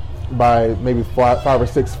taken by maybe five or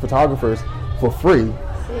six photographers for free.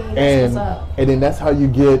 And then that's how you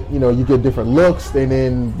get different looks. And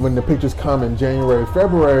then when the pictures come in January,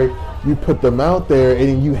 February, you put them out there, and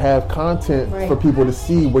then you have content for people to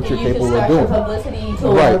see what you're capable of doing. You can start your publicity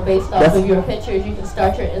tour based off of your pictures. You can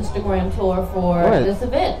start your Instagram tour for this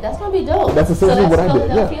event. That's going to be dope. That's essentially what I did.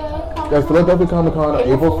 That's Philadelphia Comic Con,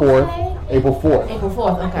 April 4th. April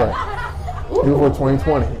 4th, okay. Right. April 4th,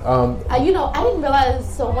 2020. I didn't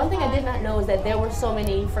realize, so one thing I did not know is that there were so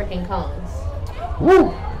many freaking cons.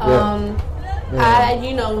 Woo! I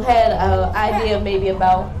had an idea of maybe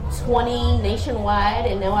about 20 nationwide,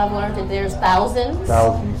 and now I've learned that there's thousands.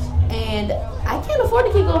 And I can't afford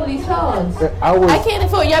to keep going to these cons. I can't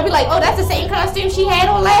afford. Y'all be like, oh, that's the same costume she had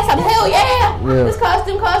on last time. Hell yeah. This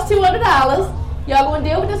costume costs $200. Y'all gonna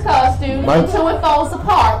deal with this costume until it falls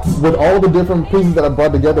apart. With all the different pieces that I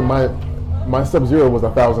brought together, my Sub-Zero was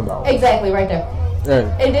 $1,000. Exactly, right there. Right.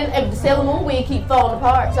 And then if the Sailor Moon wig keep falling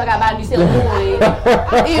apart, so I gotta buy a new Sailor Moon wig.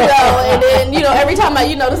 And then every time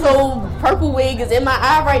this old purple wig is in my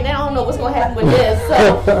eye right now, I don't know what's gonna happen with this.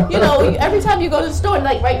 So every time you go to the store,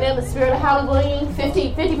 like right now, the Spirit of Halloween,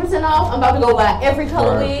 50% off. I'm about to go buy every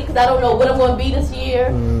color wig because I don't know what I'm gonna be this year,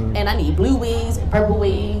 and I need blue wigs and purple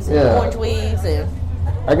wigs and orange wigs. And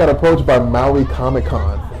I got approached by Maui Comic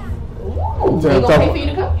Con. They gonna pay for you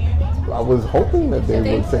to come? I was hoping that they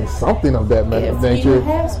would say something of that nature. If you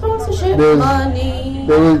have sponsorship money.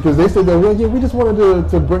 Because they said that we just wanted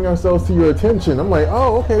to bring ourselves to your attention. I'm like,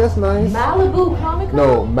 oh, okay, that's nice. Malibu Comic Con?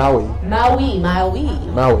 No, Maui. Maui.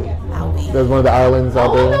 There's one of the islands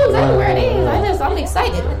out there. I know exactly where it is. I'm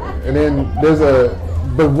excited. And then there's there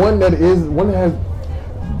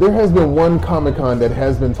has been one Comic Con that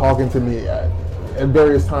has been talking to me at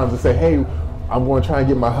various times to say, hey, I'm going to try and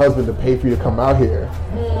get my husband to pay for you to come out here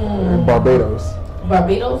in Barbados.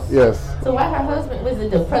 Barbados? Yes. So why her husband? Was it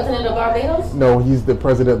the president of Barbados? No, he's the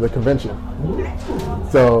president of the convention.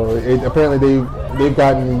 So apparently they've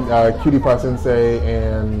gotten Cutie Pie Sensei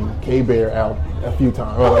and K-Bear out a few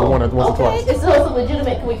times, once or twice. It's a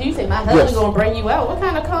legitimate. When you say my husband's going to bring you out, what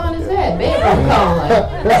kind of con is that? Bedroom con.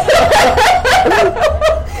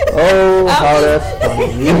 Oh, how that's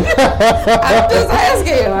funny. I'm just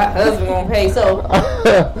asking. My husband gonna pay. So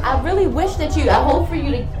I really wish I hope for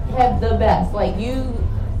you to have the best. Like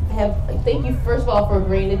thank you first of all for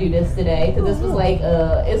agreeing to do this today, because this was like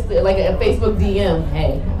it's like a Facebook DM.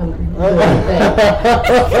 Hey, I'm doing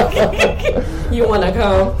you want to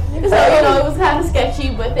come? So it was kind of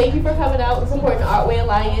sketchy, but thank you for coming out and supporting the Artway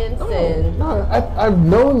Alliance. I've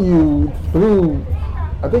known you through,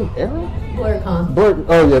 I think, Aaron? BlurCon. Through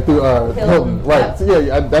Hilton. Right. Yep. So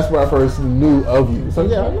that's where I first knew of you. So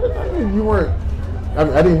yeah, you weren't. I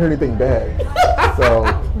didn't hear anything bad. So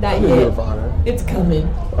not yet. It's coming.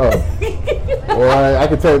 Oh. Well, I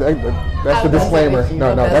can tell you that's the disclaimer.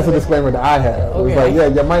 No, that's a disclaimer that I have. Okay. It's like, yeah,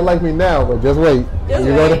 you might like me now, but just wait.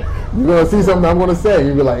 You're gonna see something I'm gonna say.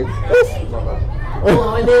 You'll be like,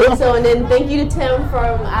 and then thank you to Tim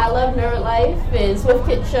from I Love Nerd Life and Swift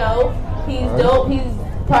Kid Show. He's dope. He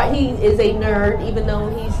is a nerd, even though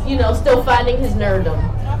he's still finding his nerddom.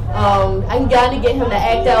 I got to get him to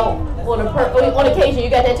act out on occasion. You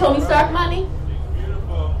got that Tony Stark money?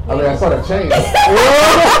 I mean, I saw that change.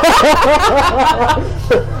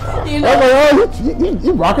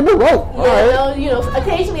 You're rocking the rope.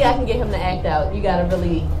 Occasionally I can get him to act out. You got to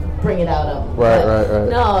really bring it out of him. Right.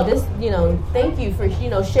 No, thank you for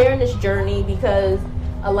sharing this journey, because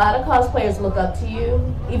a lot of cosplayers look up to you,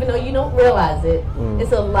 even though you don't realize it.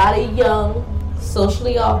 It's a lot of young,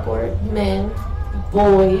 socially awkward men,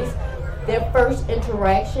 boys. Their first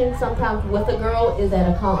interaction sometimes with a girl is at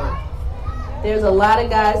a con. There's a lot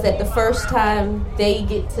of guys that the first time they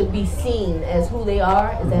get to be seen as who they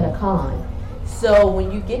are is at a con. So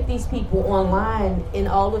when you get these people online in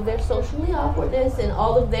all of their socially awkwardness and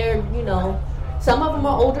all of their, some of them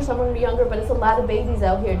are older, some of them are younger, but it's a lot of babies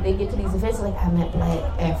out here. They get to these events like, I met Black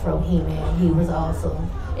Afro He-Man. He was awesome.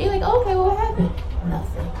 And you're like, okay, well, what happened?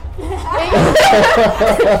 Nothing.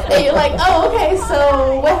 And you're like, oh, okay,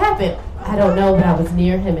 so what happened? I don't know, but I was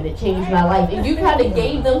near him and it changed my life. And you kind of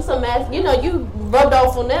gave them some you rubbed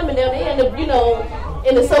off on them, and then they end up,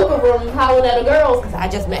 in the sofa room howling at the girls because I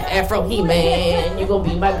just met Afro He-Man. You're going to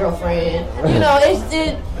be my girlfriend.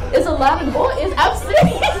 It's a lot of boys. I'm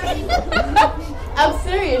serious. I'm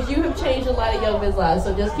serious. You have changed a lot of young men's lives,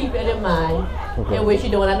 so just keep it in mind in what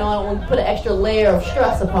you're doing. I know I don't want to put an extra layer of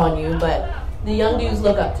stress upon you, but the young dudes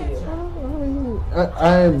look up to you.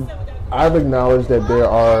 I've acknowledged that there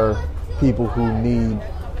are people who need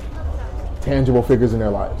tangible figures in their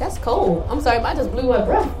lives. That's cool. I'm sorry, I just blew my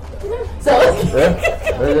breath. So it's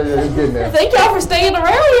getting there. Thank y'all for staying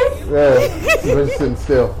around here. Yeah, just sitting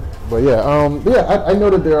still. But I know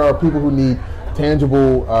that there are people who need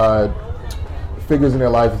tangible figures in their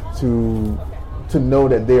life to know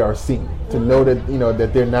that they are seen, to know that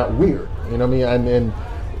that they're not weird. You know what I mean? And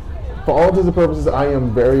for all intents and purposes, I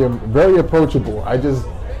am very, very approachable. I just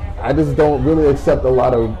don't really accept a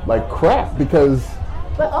lot of crap because.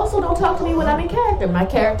 But also, don't talk to me when I'm in character. My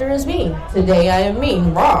character is me. Today I am me.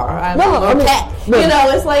 Raw. I'm a cat. No.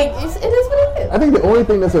 It's like it is what it is. I think the only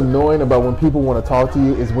thing that's annoying about when people want to talk to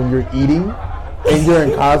you is when you're eating and you're in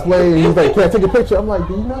cosplay and he's like, "Can I take a picture?" I'm like,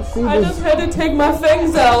 "Do you not see this?" I just had to take my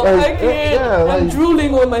fangs out. I can't. I'm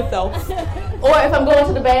drooling on myself. Or if I'm going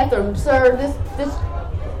to the bathroom, sir,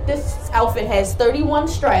 this outfit has 31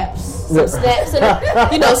 straps, some snaps,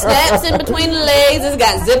 snaps in between the legs. It's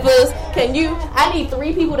got zippers. I need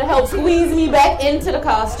 3 people to help squeeze me back into the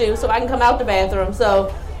costume so I can come out the bathroom.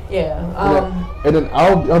 So, yeah. And then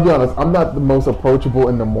I'll be honest, I'm not the most approachable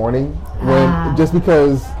in the morning just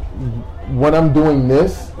because when I'm doing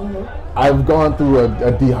this, I've gone through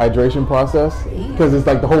a dehydration process because it's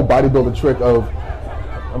like the whole bodybuilder trick of,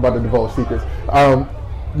 I'm about to divulge secrets.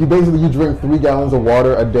 You drink 3 gallons of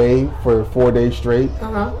water a day for 4 days straight,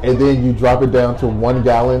 and then you drop it down to 1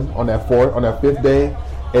 gallon on that 5th day,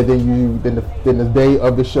 and then the day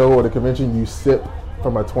of the show or the convention you sip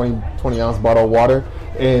from a 20 ounce bottle of water,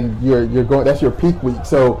 and you're going. That's your peak week.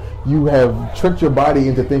 So you have tricked your body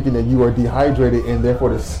into thinking that you are dehydrated, and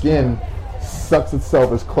therefore the skin sucks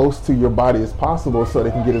itself as close to your body as possible so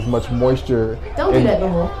they can get as much moisture. Don't do that no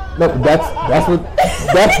more. No, that's what.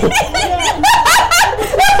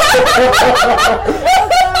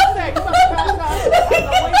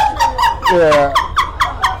 Yeah.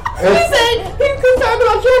 He said he's concerned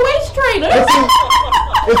about your waist trainer.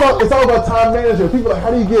 It's all about time management. People are like,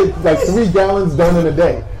 how do you get like 3 gallons done in a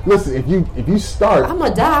day? Listen, if you start, I'm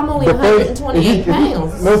gonna die. I'm only 128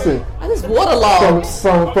 pounds. Listen, I just waterlogged.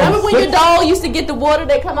 Remember when your dog used to get the water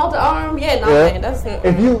that come out the arm? Man, that's it.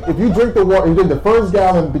 If you drink the water, you drink the first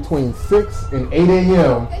gallon between 6 and 8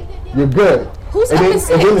 a.m., you're good. Who's and up then, at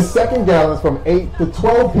 6? And then the second gallon is from 8 to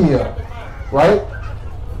 12 p.m., right?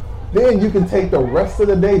 Then you can take the rest of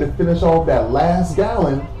the day to finish off that last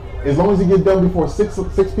gallon. As long as you get done before 6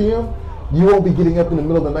 p.m., you won't be getting up in the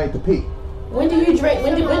middle of the night to pee. When do you drink?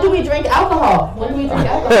 When do we drink alcohol? When do we drink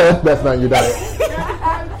alcohol? That's not your diet.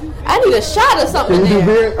 I need a shot or something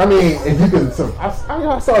there. I mean, if you can, I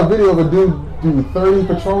saw a video of a dude do 30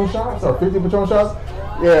 Patron shots or 50 Patron shots.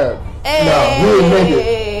 Yeah. Hey, no, he didn't make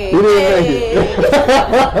it.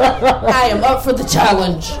 I am up for the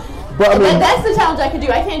challenge. But I mean, that's the challenge I can do.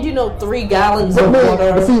 I can't do no 3 gallons of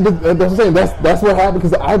water. See, that's what I'm saying. That's what happened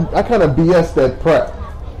because I kind of BS'd that prep,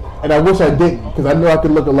 and I wish I didn't because I knew I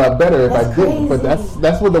could look a lot better if I didn't. But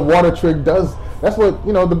that's what the water trick does. That's what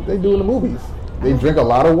they do in the movies. They drink a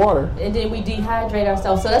lot of water, and then we dehydrate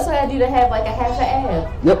ourselves. So that's what I do to have like a half an ab.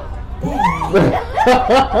 Yep. I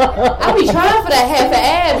be trying for that half an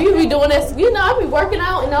ab. You be doing this, I be working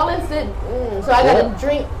out and all that shit. So I gotta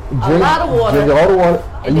drink a lot of water. Drink all the water.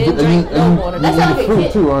 And then drink no water. That's how I get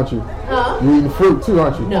fruit too, aren't you? Huh? You eating fruit too,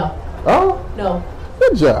 aren't you? No. Oh? No.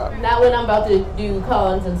 Good job. Not when I'm about to do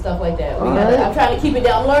cons and stuff like that. Right. I'm trying to keep it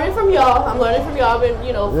down. I'm learning from y'all. I've been,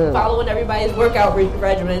 following everybody's workout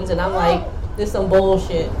regimens, and I'm like, this is some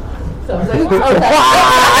bullshit. So I'm like,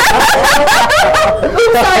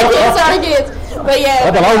 sorry kids. But yeah.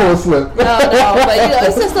 I thought I was going to slip. No, but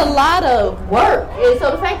it's just a lot of work. And so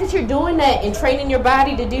the fact that you're doing that and training your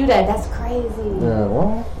body to do that, that's crazy. Yeah,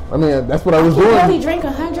 well, I mean, that's what I was doing. You only drink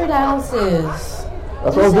 100 ounces.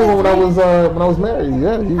 That's what I was doing when I was married.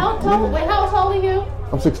 Yeah. How tall are you?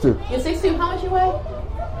 I'm 6'2". You're 6'2". How much you weigh?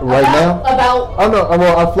 Right now? About. Oh no.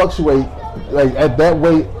 Well, I fluctuate. Like at that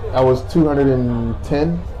weight, I was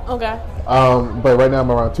 210. Okay. But right now I'm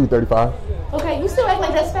around 235. Okay, you still act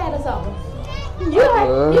like that's fat or something.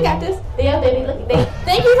 You got this. Yeah, baby.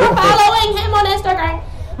 Thank you for following him on Instagram.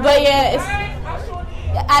 But yeah,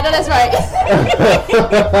 I know that's right.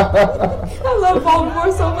 I love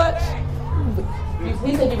Baltimore so much.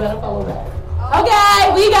 He said you better follow back.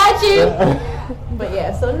 Okay, we got you. But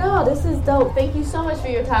yeah, so no, this is dope. Thank you so much for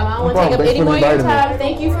your time. I don't want to take up any more of your time.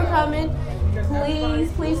 Thank you for coming.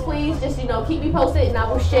 Please, just keep me posted, and I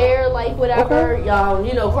will share whatever.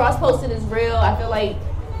 Okay. Cross posting is real. I feel like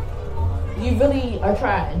you really are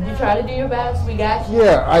trying. You try to do your best. We got you.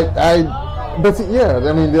 Yeah, I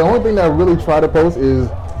mean, the only thing that I really try to post is,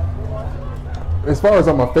 as far as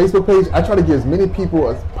on my Facebook page, I try to get as many people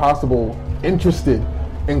as possible interested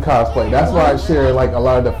in cosplay. That's why I share a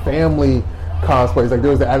lot of the family cosplays. Like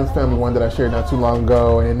there was the Addams Family one that I shared not too long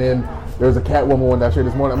ago, and then there was a Catwoman one that I shared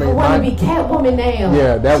this morning. I want to be Catwoman now.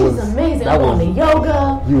 Yeah, She's amazing. I'm going to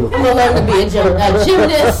yoga. Beautiful. I'm going to learn to be a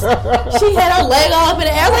gymnast. She had her leg all up in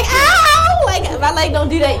the air. I was like, ow! My leg don't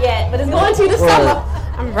do that yet, but it's going to this summer.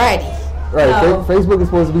 I'm ready. Right. Facebook is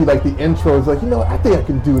supposed to be like the intro. It's like, I think I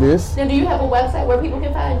can do this. Now, do you have a website where people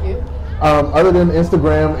can find you? Other than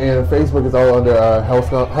Instagram and Facebook, it's all under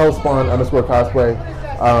Hellspawn_cosplay.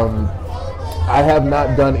 I have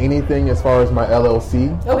not done anything as far as my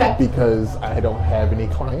LLC because I don't have any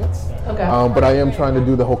clients. Okay. But I am trying to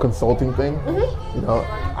do the whole consulting thing.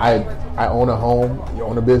 Mm-hmm. I own a home. You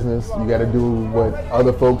own a business. You got to do what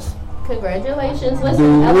other folks. Congratulations! Listen,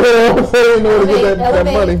 in order to get that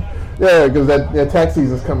money. Yeah, because that tax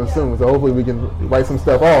season's coming soon, so hopefully we can write some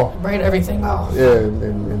stuff off. Write everything off. Yeah,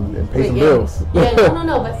 and pay some yeah. bills. Yeah,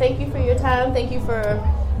 no. But thank you for your time. Thank you for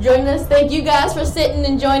joining us. Thank you guys for sitting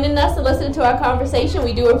and joining us and listening to our conversation.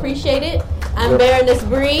 We do appreciate it. I'm Baroness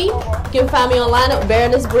Bree. You can find me online at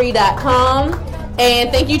baronessbree.com. And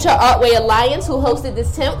thank you to Artway Alliance who hosted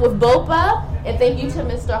this tent with Bopa. And thank you to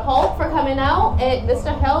Mr. Holt for coming out at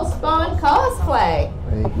Mr. Hellspawn Cosplay.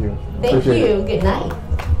 Thank you. Thank Appreciate you. it. Good night.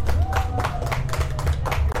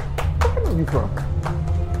 Where are you from?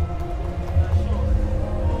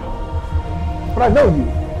 But I know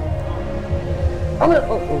you. I'm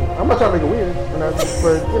not trying to make it weird,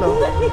 but you know.